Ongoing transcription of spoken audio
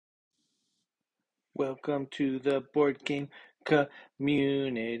Welcome to the Board Game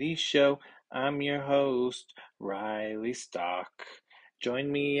Community Show. I'm your host, Riley Stock. Join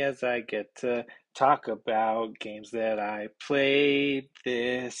me as I get to talk about games that I played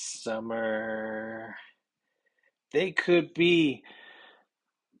this summer. They could be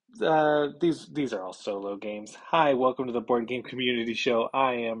these are all solo games. Hi, welcome to the Board Game Community Show.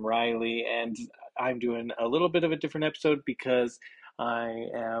 I am Riley, and I'm doing a little bit of a different episode because I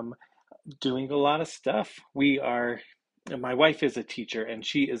am doing a lot of stuff. My wife is a teacher and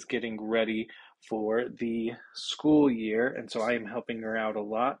she is getting ready for the school year. And so I am helping her out a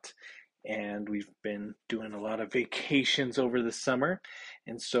lot. And we've been doing a lot of vacations over the summer.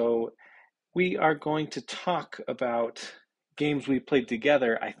 And so we are going to talk about games we played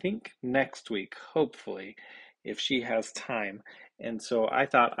together, I think next week, hopefully, if she has time. And so I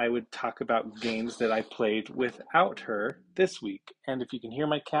thought I would talk about games that I played without her this week. And if you can hear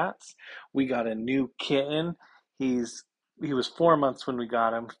my cats, we got a new kitten. He's he was 4 months when we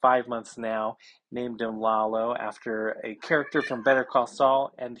got him, 5 months now. Named him Lalo after a character from Better Call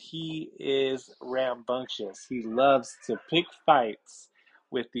Saul, and he is rambunctious. He loves to pick fights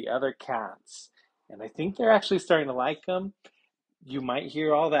with the other cats. And I think they're actually starting to like them. You might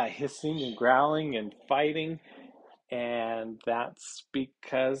hear all that hissing and growling and fighting, and that's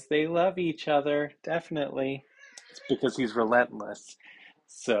because they love each other, definitely. It's because he's relentless.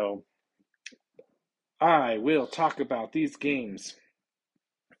 So, I will talk about these games.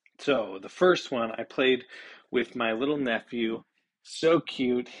 So, the first one I played with my little nephew. So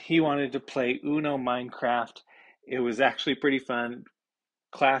cute. He wanted to play Uno Minecraft. It was actually pretty fun.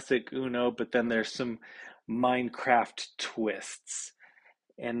 Classic Uno, but then there's some Minecraft twists.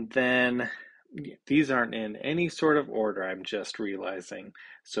 And then these aren't in any sort of order, I'm just realizing.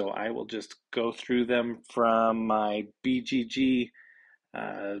 So I will just go through them from my BGG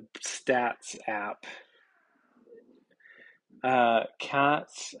stats app.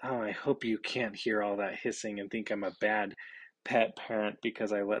 Cats, oh, I hope you can't hear all that hissing and think I'm a bad pet parent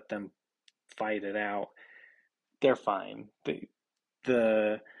because I let them fight it out. They're fine.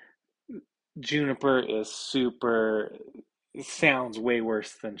 The Juniper is super sounds way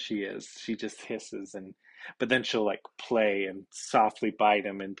worse than she is. She just hisses but then she'll like play and softly bite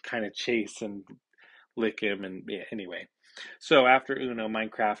him and kind of chase and lick him and yeah, anyway. So after Uno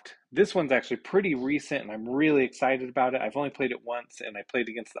Minecraft, this one's actually pretty recent and I'm really excited about it. I've only played it once and I played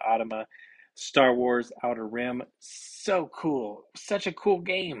against the Automa. Star Wars Outer Rim. So cool. Such a cool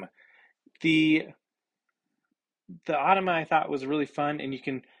game. The the Automa I thought was really fun and you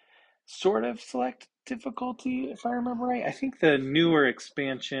can sort of select difficulty if I remember right. I think the new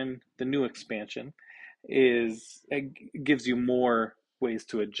expansion is it gives you more ways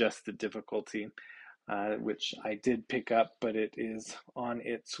to adjust the difficulty, which I did pick up, but it is on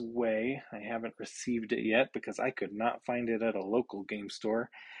its way. I haven't received it yet because I could not find it at a local game store.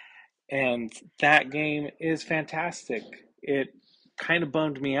 And that game is fantastic. It kind of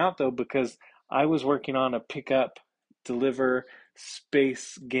bummed me out though because I was working on a pick up, deliver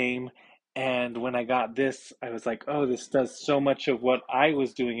space game. And when I got this, I was like, oh, this does so much of what I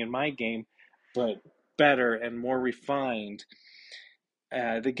was doing in my game, but better and more refined.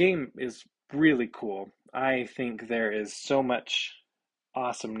 The game is really cool. I think there is so much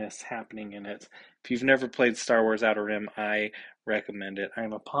awesomeness happening in it. If you've never played Star Wars Outer Rim, I recommend it. I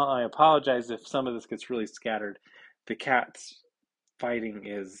apologize if some of this gets really scattered. The cats fighting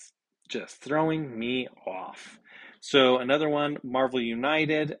is just throwing me off. So another one, Marvel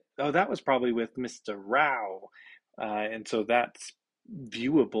United. Oh, that was probably with Mr. Rao. And so that's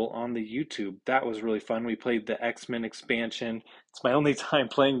viewable on the YouTube. That was really fun. We played the X-Men expansion. It's my only time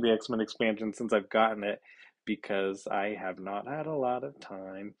playing the X-Men expansion since I've gotten it because I have not had a lot of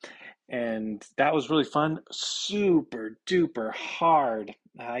time. And that was really fun. Super duper hard.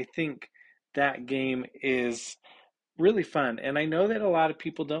 I think that game is really fun. And I know that a lot of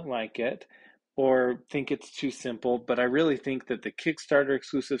people don't like it or think it's too simple, but I really think that the Kickstarter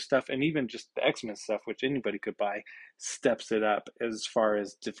exclusive stuff and even just the X-Men stuff, which anybody could buy, steps it up as far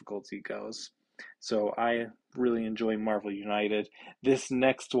as difficulty goes. So I really enjoy Marvel United. This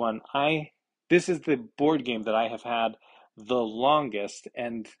next one, this is the board game that I have had the longest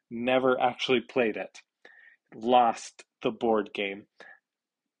and never actually played it. Lost the board game.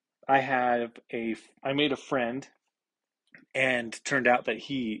 I made a friend and turned out that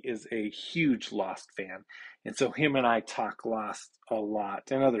he is a huge Lost fan. And so him and I talk Lost a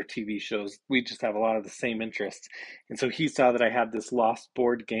lot and other TV shows. We just have a lot of the same interests. And so he saw that I had this Lost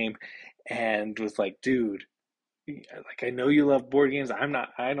board game and was like, dude, like I know you love board games.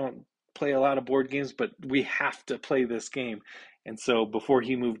 I don't play a lot of board games, but we have to play this game. And so before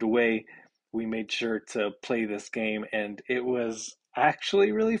he moved away, we made sure to play this game, and it was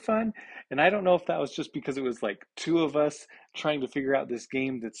actually really fun. And I don't know if that was just because it was like two of us trying to figure out this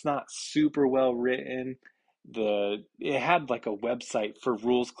game that's not super well written. It had like a website for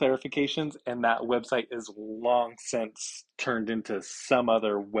rules clarifications, and that website is long since turned into some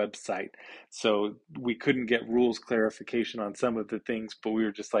other website. So we couldn't get rules clarification on some of the things, but we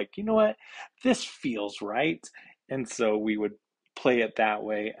were just like, you know what? This feels right. And so we would play it that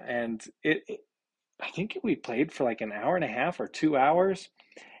way. And I think we played for like an hour and a half or 2 hours,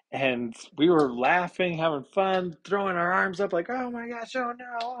 and we were laughing, having fun, throwing our arms up like, "Oh my gosh, oh no!"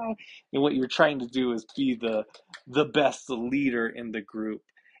 Oh. And what you're trying to do is be the best leader in the group,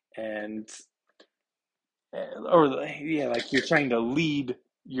 and or yeah, like you're trying to lead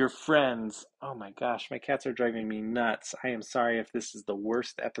your friends. Oh my gosh, my cats are driving me nuts. I am sorry if this is the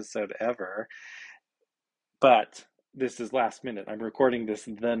worst episode ever, but this is last minute. I'm recording this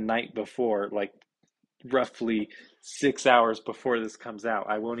the night before, like roughly 6 hours before this comes out.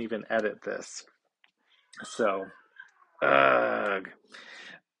 I won't even edit this. So, ugh.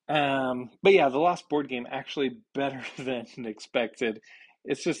 But yeah, the Lost board game actually better than expected.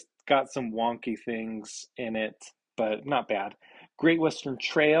 It's just got some wonky things in it, but not bad. Great Western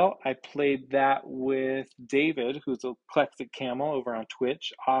Trail. I played that with David, who's a Eclectic Camel over on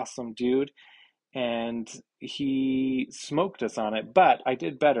Twitch. Awesome dude, and he smoked us on it. But I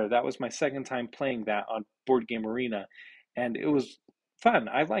did better. That was my second time playing that on Board Game Arena, and it was fun.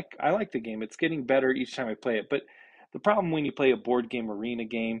 I like the game. It's getting better each time I play it. But the problem when you play a Board Game Arena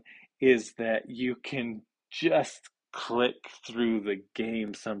game is that you can just click through the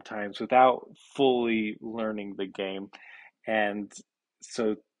game sometimes without fully learning the game, and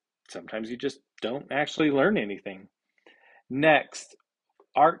so sometimes you just don't actually learn anything. Next,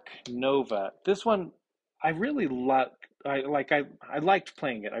 Arc Nova. This one I really liked. I liked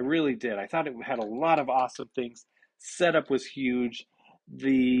playing it. I really did. I thought it had a lot of awesome things. Setup was huge.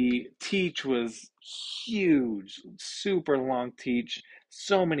 The teach was huge, super long teach.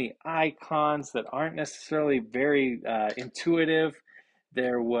 So many icons that aren't necessarily very intuitive.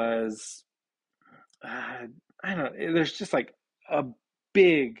 There was I don't know. There's just like a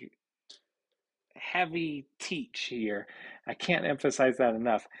big heavy teach here. I can't emphasize that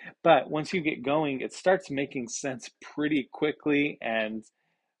enough. But once you get going, it starts making sense pretty quickly, and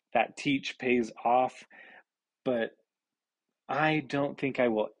that teach pays off. But I don't think I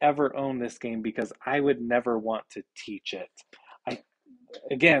will ever own this game because I would never want to teach it. I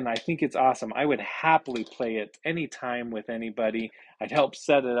Again, I think it's awesome. I would happily play it anytime with anybody. I'd help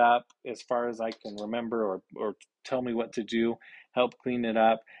set it up as far as I can remember, or tell me what to do, help clean it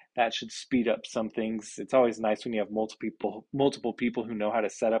up. That should speed up some things. It's always nice when you have multiple people who know how to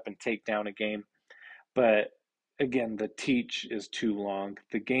set up and take down a game. But again, the teach is too long.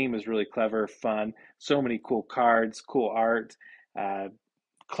 The game is really clever, fun, so many cool cards, cool art, uh,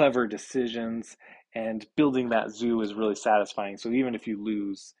 clever decisions, and building that zoo is really satisfying. So even if you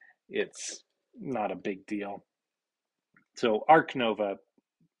lose, it's not a big deal. So Arc Nova,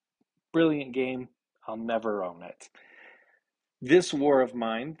 brilliant game. I'll never own it. This War of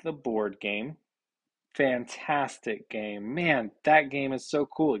Mine, the board game, fantastic game. Man, that game is so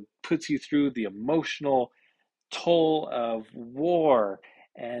cool. It puts you through the emotional toll of war,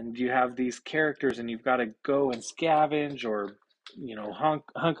 and you have these characters and you've got to go and scavenge, or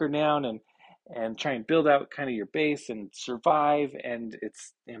hunker down and try and build out kind of your base and survive, and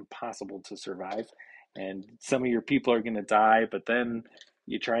it's impossible to survive, and some of your people are going to die, but then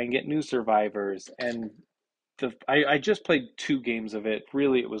you try and get new survivors. And I just played 2 games of it.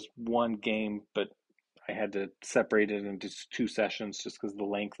 Really, it was one game, but I had to separate it into 2 sessions just because of the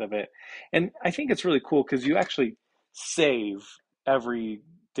length of it. And I think it's really cool because you actually save every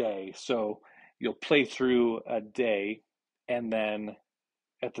day. So you'll play through a day, and then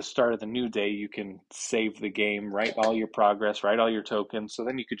at the start of the new day, you can save the game, write all your progress, write all your tokens. So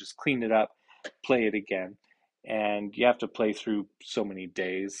then you could just clean it up, play it again. And you have to play through so many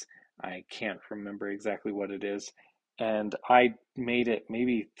days. I can't remember exactly what it is. And I made it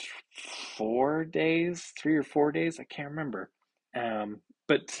maybe 4 days, 3 or 4 days. I can't remember.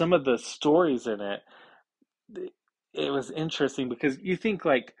 But some of the stories in it, it was interesting because you think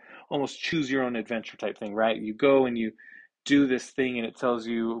like almost choose your own adventure type thing, right? You go and you do this thing, and it tells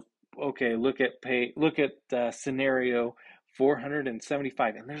you, okay, look at scenario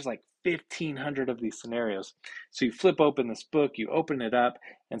 475, and there's like 1,500 of these scenarios. So you flip open this book, you open it up,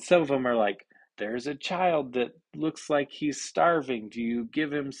 and some of them are like, there's a child that looks like he's starving. Do you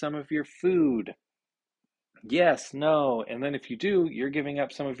give him some of your food? Yes, no. And then if you do, you're giving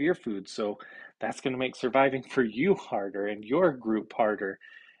up some of your food. So that's going to make surviving for you harder and your group harder.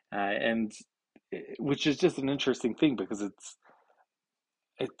 and which is just an interesting thing because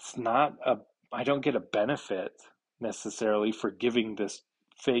it's not a I don't get a benefit necessarily for giving this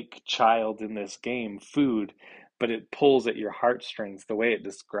fake child in this game food, but it pulls at your heartstrings the way it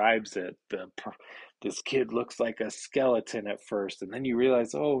describes it. This kid looks like a skeleton at first, and then you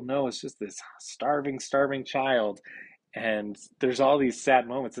realize, oh no, it's just this starving child. And there's all these sad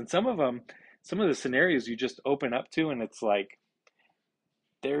moments, and some of the scenarios you just open up to, and it's like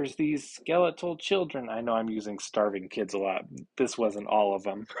there's these skeletal children. I know I'm using starving kids a lot. This wasn't all of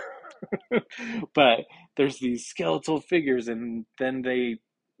them. But there's these skeletal figures, and then they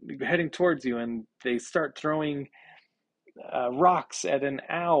heading towards you, and they start throwing rocks at an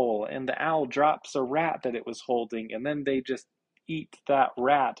owl, and the owl drops a rat that it was holding, and then they just eat that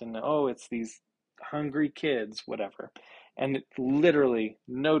rat, and oh, it's these hungry kids, whatever. And literally,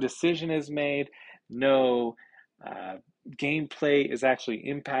 no decision is made, no uh, gameplay is actually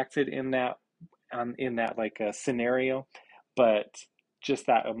impacted in that like scenario, but just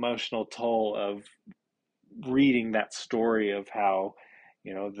that emotional toll of reading that story of how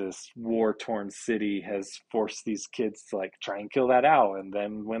this war-torn city has forced these kids to like try and kill that owl, and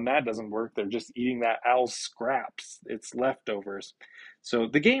then when that doesn't work, they're just eating that owl's scraps, its leftovers. So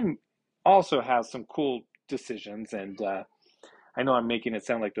the game also has some cool decisions, and I know I'm making it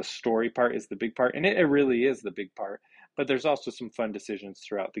sound like the story part is the big part, and it really is the big part, but there's also some fun decisions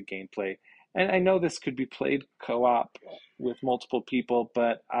throughout the gameplay. And I know this could be played co-op with multiple people,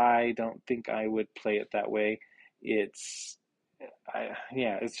 but I don't think I would play it that way. It's,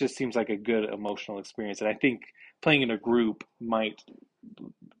 yeah, it just seems like a good emotional experience. And I think playing in a group might,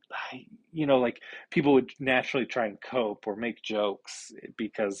 like people would naturally try and cope or make jokes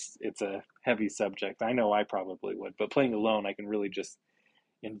because it's a heavy subject. I know I probably would, but playing alone, I can really just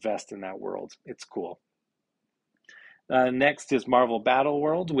invest in that world. It's cool. Next is Marvel Battle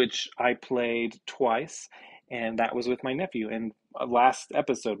World, which I played twice, and that was with my nephew. And last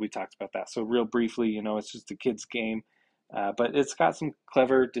episode we talked about that. So real briefly, it's just a kid's game, but it's got some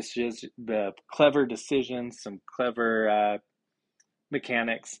clever decisions, some clever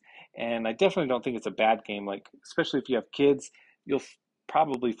mechanics, and I definitely don't think it's a bad game. Like especially if you have kids, you'll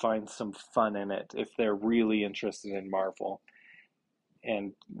probably find some fun in it if they're really interested in Marvel,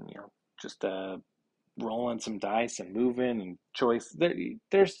 and just rolling some dice and moving and choice.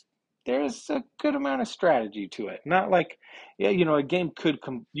 There's a good amount of strategy to it. Not like, yeah, a game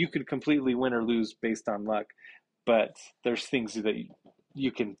you could completely win or lose based on luck, but there's things that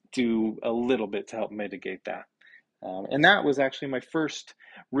you can do a little bit to help mitigate that. And that was actually my first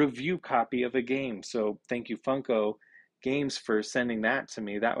review copy of a game. So thank you, Funko Games, for sending that to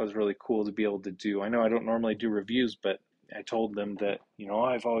me. That was really cool to be able to do. I know I don't normally do reviews, but I told them that,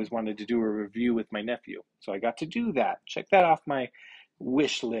 I've always wanted to do a review with my nephew. So I got to do that. Check that off my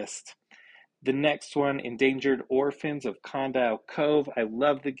wish list. The next one, Endangered Orphans of Condyle Cove. I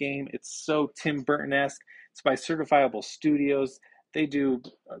love the game. It's so Tim Burton-esque. It's by Certifiable Studios. They do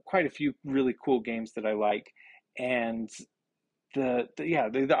quite a few really cool games that I like. And the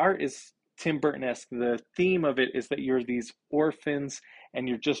art is Tim Burton-esque. The theme of it is that you're these orphans and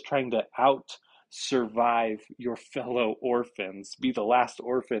you're just trying to out survive your fellow orphans, be the last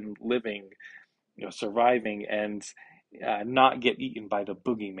orphan living, surviving, and not get eaten by the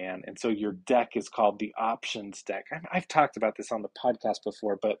boogeyman. And so your deck is called the options deck. I've talked about this on the podcast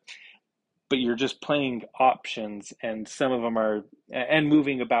before, but you're just playing options, and some of them are and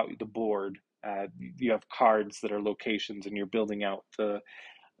moving about the board. You have cards that are locations, and you're building out the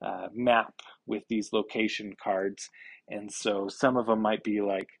map with these location cards. And so some of them might be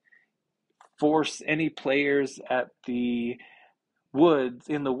like force any players at the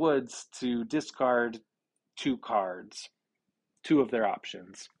woods to discard two cards, two of their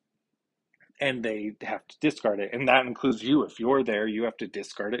options, and they have to discard it. And that includes you. If you're there, you have to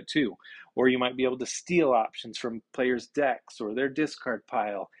discard it too. Or you might be able to steal options from players' decks or their discard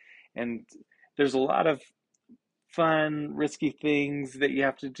pile. And there's a lot of fun, risky things that you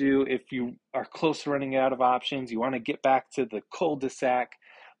have to do. If you are close to running out of options, you want to get back to the cul-de-sac.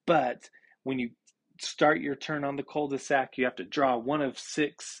 But when you start your turn on the cul-de-sac, you have to draw one of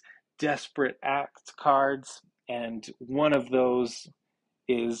 6 desperate act cards, and one of those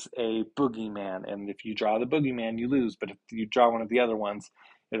is a boogeyman. And if you draw the boogeyman, you lose. But if you draw one of the other ones,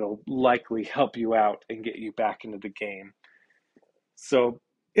 it'll likely help you out and get you back into the game. So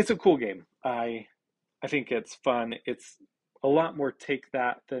it's a cool game. I think it's fun. It's a lot more take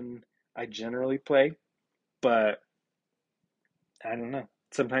that than I generally play, but I don't know.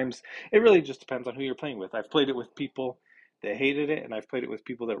 Sometimes it really just depends on who you're playing with. I've played it with people that hated it, and I've played it with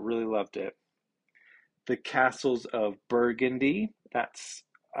people that really loved it. The Castles of Burgundy. That's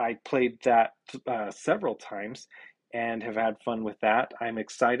I played that several times and have had fun with that. I'm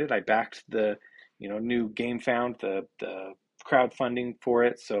excited. I backed the new Game Found, the crowdfunding for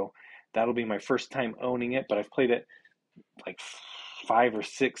it, so that'll be my first time owning it. But I've played it like 5 or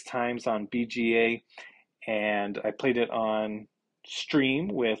 6 times on BGA, and I played it on stream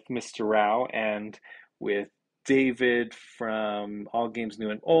with Mr. Rao and with David from All Games New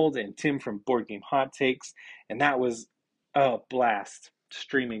and Old and Tim from Board Game Hot Takes, and that was a blast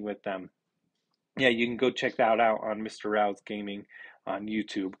streaming with them. Yeah, you can go check that out on Mr. Rao's Gaming on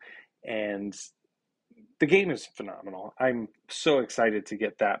YouTube, and the game is phenomenal. I'm so excited to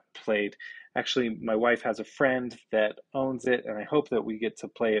get that played. Actually, my wife has a friend that owns it, and I hope that we get to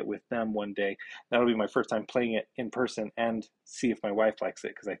play it with them one day. That'll be my first time playing it in person and see if my wife likes it,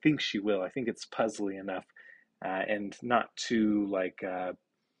 because I think she will. I think it's puzzly enough and not too like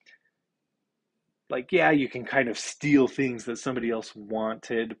yeah, you can kind of steal things that somebody else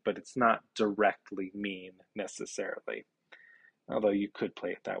wanted, but it's not directly mean necessarily, although you could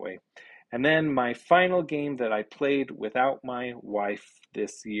play it that way. And then my final game that I played without my wife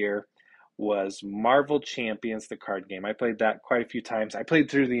this year was Marvel Champions, the card game. I played that quite a few times. I played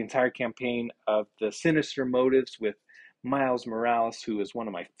through the entire campaign of the Sinister Motives with Miles Morales, who is one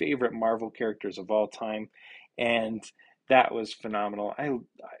of my favorite Marvel characters of all time, and that was phenomenal.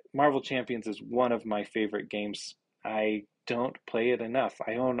 Marvel Champions is one of my favorite games. I don't play it enough.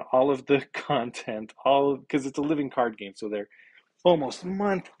 I own all of the content, all because it's a living card game, so they're almost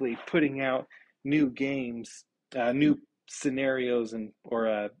monthly putting out new games, new scenarios, and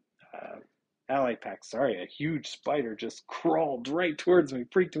or ally packs. Sorry, a huge spider just crawled right towards me,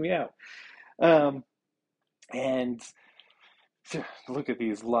 freaked me out. Um, and look at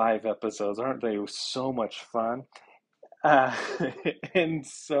these live episodes, aren't they so much fun? Uh, and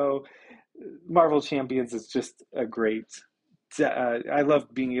so Marvel Champions is just a great. I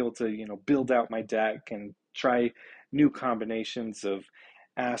love being able to build out my deck and try new combinations of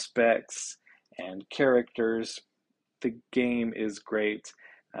aspects and characters. The game is great.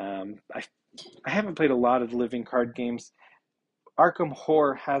 I haven't played a lot of living card games. Arkham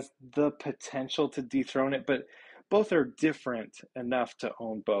Horror has the potential to dethrone it, but both are different enough to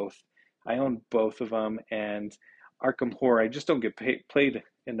own both. I own both of them, and Arkham Horror I just don't get played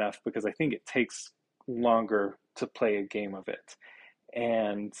enough because I think it takes longer to play a game of it.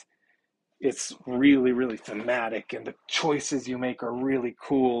 And it's really, really thematic, and the choices you make are really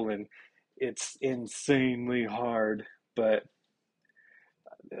cool, and it's insanely hard, but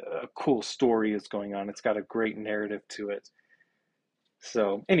a cool story is going on. It's got a great narrative to it.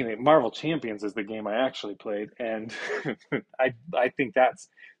 So anyway, Marvel Champions is the game I actually played, and I think that's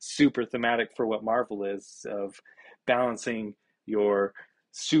super thematic for what Marvel is, of balancing your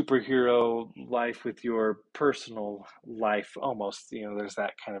superhero life with your personal life. Almost, there's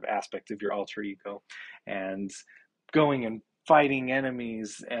that kind of aspect of your alter ego, and going and fighting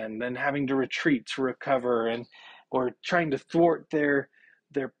enemies, and then having to retreat to recover, and or trying to thwart their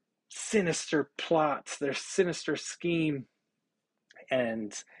sinister plots, their sinister scheme.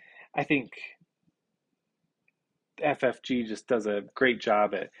 And I think FFG just does a great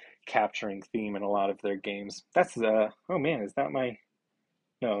job at capturing theme in a lot of their games. That's oh man, is that my,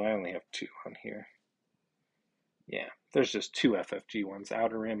 no, I only have two on here. Yeah, there's just two FFG ones,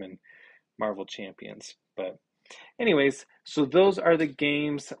 Outer Rim and Marvel Champions. But anyways, so those are the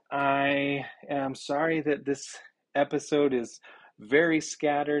games. I am sorry that this episode is very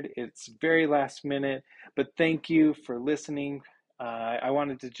scattered. It's very last minute, but thank you for listening. I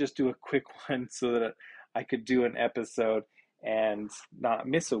wanted to just do a quick one so that I could do an episode and not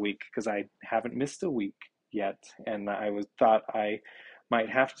miss a week, because I haven't missed a week yet, and I thought I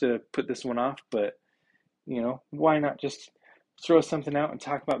might have to put this one off, but why not just throw something out and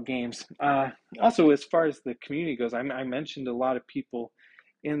talk about games? Also, as far as the community goes, I mentioned a lot of people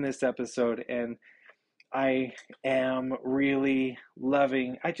in this episode, and I am really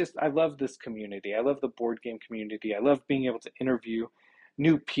loving, I love this community. I love the board game community. I love being able to interview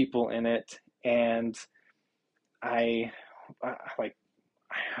new people in it, and I like,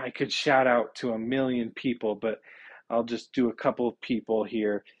 I could shout out to a million people, but I'll just do a couple of people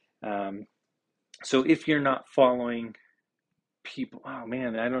here. So if you're not following people, oh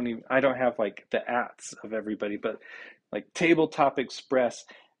man, I don't have like the ats of everybody, but like Tabletop Express,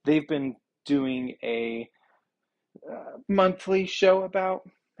 they've been doing a monthly show about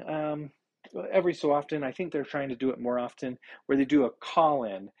every so often. I think they're trying to do it more often, where they do a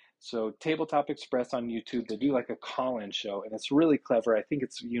call-in. So Tabletop Express on YouTube, they do like a call-in show, and it's really clever. I think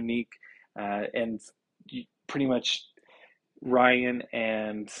it's unique, and pretty much Ryan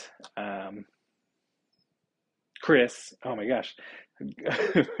and Chris, oh my gosh,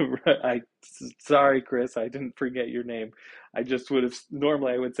 Sorry, Chris, I didn't forget your name. I just would have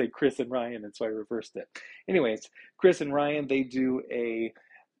normally I would say Chris and Ryan, and so I reversed it. Anyways, Chris and Ryan, they do a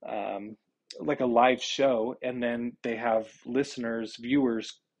um, like a live show, and then they have listeners,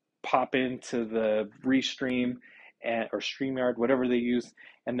 viewers pop into the restream or StreamYard, whatever they use,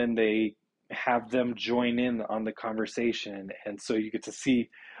 and then they have them join in on the conversation. And so you get to see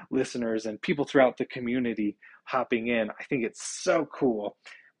listeners and people throughout the community hopping in. I think it's so cool.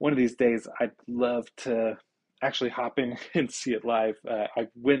 One of these days, I'd love to actually hop in and see it live. I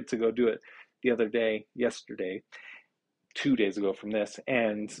went to go do it the other day, yesterday, 2 days ago from this,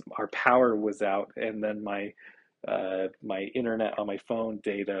 and our power was out, and then my internet on my phone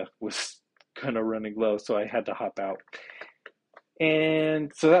data was kind of running low, so I had to hop out.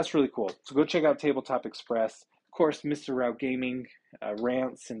 And so that's really cool. So go check out Tabletop Express. Of course, Mr. Route Gaming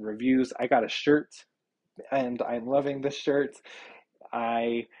rants and reviews. I got a shirt, and I'm loving this shirt.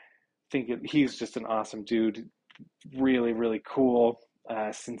 I think he's just an awesome dude. Really, really cool,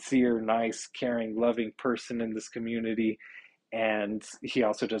 sincere, nice, caring, loving person in this community. And he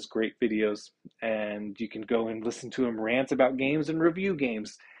also does great videos. And you can go and listen to him rant about games and review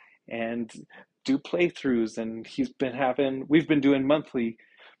games and do playthroughs. And we've been doing monthly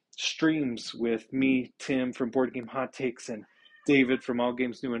streams with me, Tim from Board Game Hot Takes, and David from All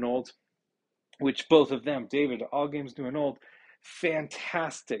Games New and Old, which both of them, David, All Games New and Old,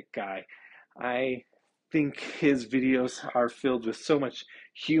 fantastic guy. I think his videos are filled with so much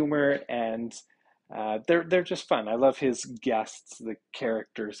humor, and they're just fun. I love his guests, the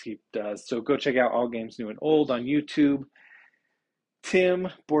characters he does. So go check out All Games New and Old on YouTube. Tim,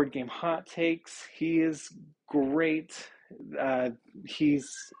 Board Game Hot Takes, he is great. Uh, he's,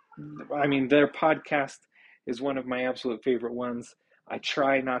 I mean, their podcast is one of my absolute favorite ones. I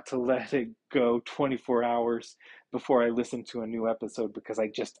try not to let it go 24 hours before I listen to a new episode because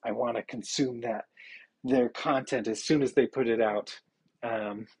I want to consume their content as soon as they put it out.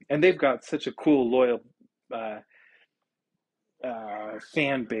 And they've got such a cool, loyal uh,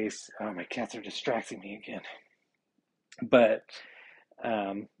 fan base. Oh, my cats are distracting me again. But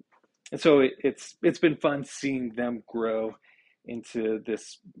um, so it's been fun seeing them grow into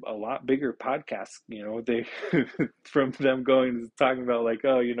this a lot bigger podcast. They from them going talking about like,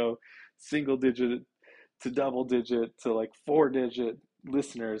 oh, single digit to double digit to like 4 digit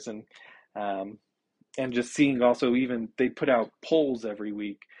listeners, um, and just seeing also even they put out polls every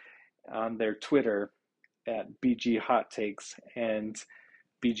week on their Twitter at BG Hot Takes and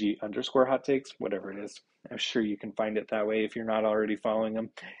BG underscore Hot Takes, whatever it is. I'm sure you can find it that way if you're not already following them.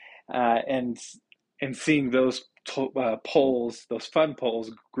 And seeing those polls, those fun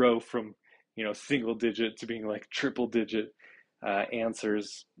polls, grow from single digit to being like triple digit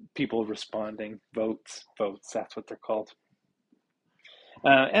answers, people responding, votes. That's what they're called.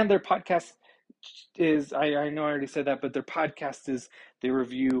 And their podcast is I know I already said that, but their podcast is they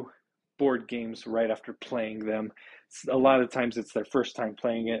review board games right after playing them. A lot of times it's their first time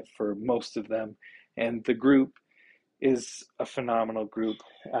playing it for most of them, and the group is a phenomenal group.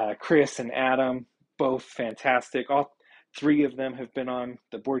 Chris and Adam, both fantastic. All three of them have been on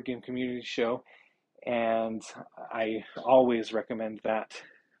the Board Game Community Show, and I always recommend that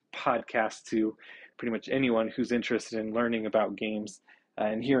podcast to pretty much anyone who's interested in learning about games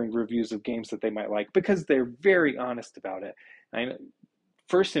and hearing reviews of games that they might like, because they're very honest about it.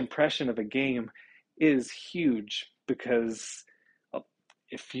 First impression of a game is huge, because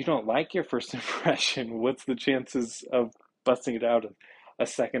if you don't like your first impression, what's the chances of busting it out a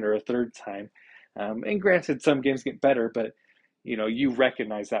second or a third time? And granted, some games get better, but you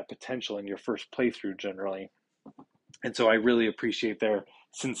recognize that potential in your first playthrough generally. And so I really appreciate their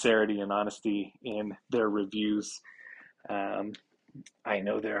sincerity and honesty in their reviews. Um, I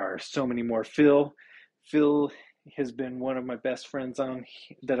know there are so many more. Phil has been one of my best friends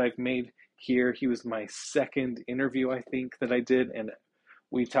that I've made here. He was my second interview, I think, that I did, and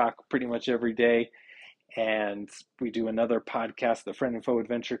we talk pretty much every day. And we do another podcast, the Friend and Foe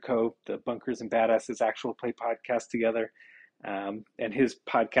Adventure Co., the Bunkers and Badasses actual play podcast together. And his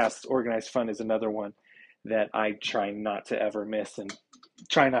podcast, Organized Fun, is another one that I try not to ever miss and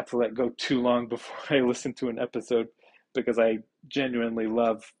try not to let go too long before I listen to an episode, because I genuinely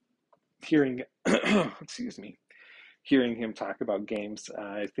love hearing, excuse me, hearing him talk about games.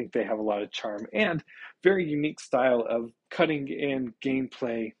 I think they have a lot of charm and very unique style of cutting in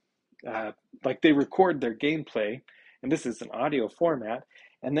gameplay. Like they record their gameplay, and this is an audio format,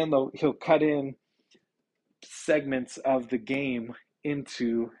 and then he'll cut in segments of the game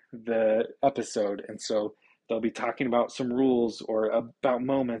into the episode. And so they'll be talking about some rules or about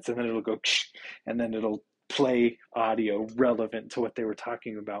moments, and then it'll go and then it'll play audio relevant to what they were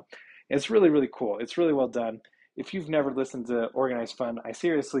talking about. It's really, really cool. It's really well done. If you've never listened to Organized Fun, I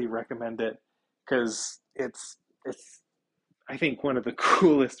seriously recommend it because it's I think one of the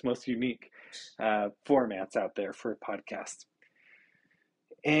coolest, most unique formats out there for a podcast.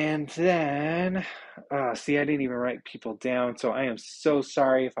 And then, see, I didn't even write people down, so I am so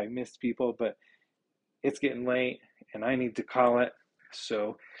sorry if I missed people, but it's getting late and I need to call it.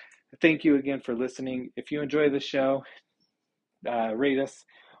 So thank you again for listening. If you enjoy the show, rate us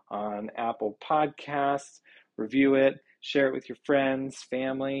on Apple Podcasts, review it, share it with your friends,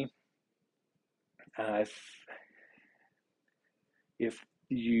 family. If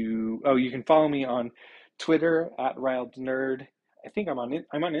you can follow me on Twitter at Riled Nerd. I think I'm on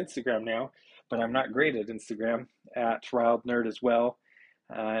Instagram now, but I'm not great at Instagram at Riled Nerd as well,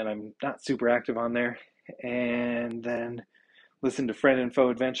 and I'm not super active on there. And then listen to Friend Info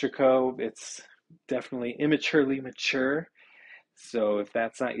Adventure Co. It's definitely immaturely mature, so if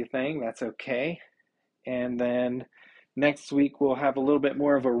that's not your thing, that's okay. And then next week we'll have a little bit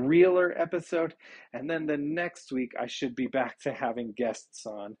more of a realer episode, and then the next week I should be back to having guests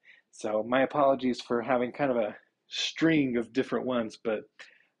on. So my apologies for having kind of a string of different ones, but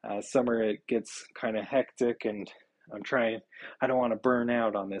summer it gets kind of hectic, and I don't want to burn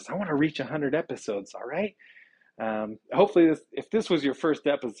out on this. I want to reach 100 episodes, all right? Hopefully if this was your first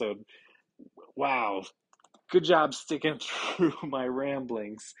episode, wow, good job sticking through my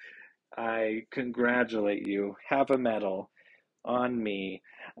ramblings. I congratulate you. Have a medal on me.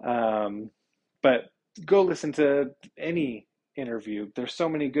 But go listen to any interview. There's so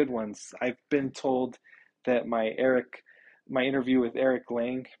many good ones. I've been told that my interview with Eric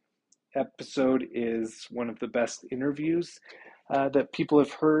Lang episode is one of the best interviews that people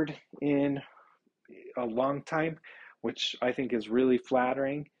have heard in a long time, which I think is really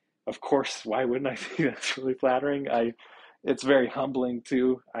flattering. Of course, why wouldn't I think that's really flattering? It's very humbling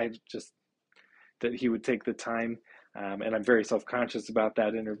too. That he would take the time, and I'm very self-conscious about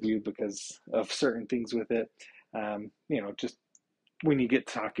that interview because of certain things with it. Just when you get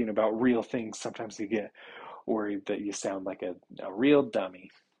talking about real things, sometimes you get worried that you sound like a real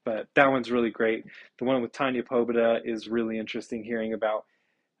dummy. But that one's really great. The one with Tanya Pobeda is really interesting, hearing about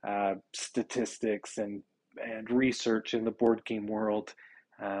statistics and research in the board game world.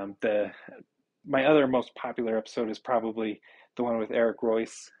 My other most popular episode is probably the one with Eric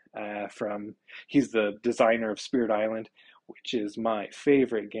Royce. He's the designer of Spirit Island, which is my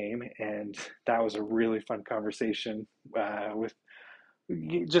favorite game, and that was a really fun conversation with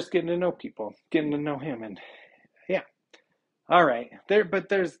just getting to know people, getting to know him, and yeah. All right,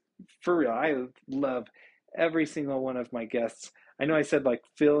 there's for real. I love every single one of my guests. I know I said like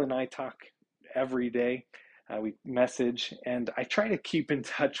Phil and I talk every day. We message, and I try to keep in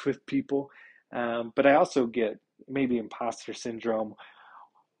touch with people, but I also get maybe imposter syndrome,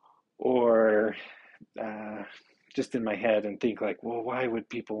 or just in my head and think like, well, why would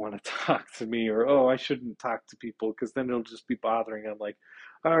people want to talk to me? Or, oh, I shouldn't talk to people because then it'll just be bothering them. Like,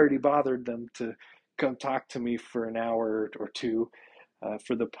 I already bothered them to come talk to me for an hour or two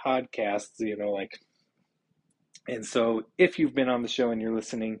for the podcast, like. And so if you've been on the show and you're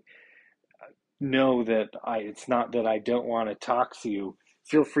listening, know that it's not that I don't want to talk to you.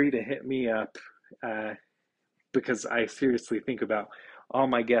 Feel free to hit me up because I seriously think about all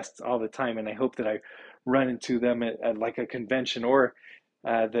my guests all the time, and I hope that I run into them at like a convention, or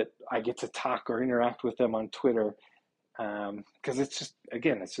that I get to talk or interact with them on Twitter, because it's just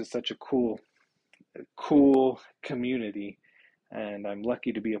such a cool community, and I'm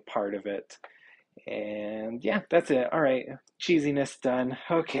lucky to be a part of it. And yeah, that's it. All right, cheesiness done.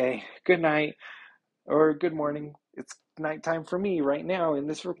 Okay, good night or good morning. It's nighttime for me right now in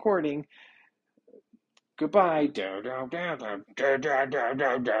this recording. Goodbye.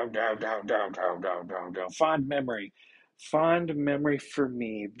 Fond memory. Fond memory for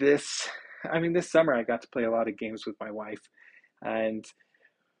me. This summer I got to play a lot of games with my wife, and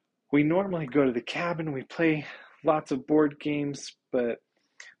we normally go to the cabin. We play lots of board games, but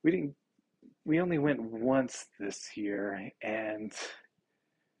we only went once this year, and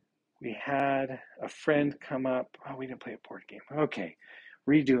we had a friend come up. Oh, we didn't play a board game. Okay,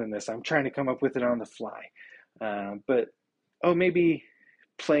 redoing this. I'm trying to come up with it on the fly. But maybe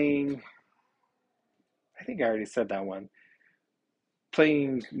playing, I think I already said that one.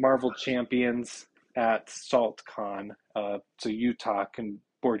 Playing Marvel Champions at SaltCon, it's a Utah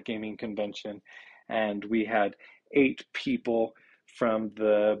board gaming convention, and we had 8 people from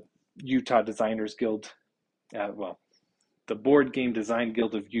the Utah Designers Guild, the Board Game Design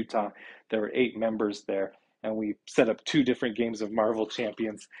Guild of Utah. There were 8 members there, and we set up 2 different games of Marvel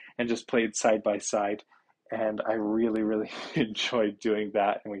Champions and just played side by side. and I really, really enjoyed doing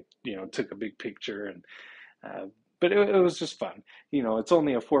that. And we, took a big picture, and uh, but it was just fun. It's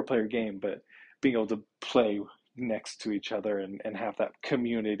only a four-player game, but being able to play next to each other and have that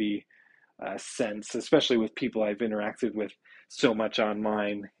community sense, especially with people I've interacted with so much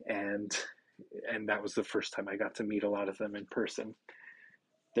online, and that was the first time I got to meet a lot of them in person.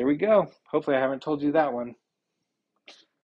 There we go. Hopefully, I haven't told you that one.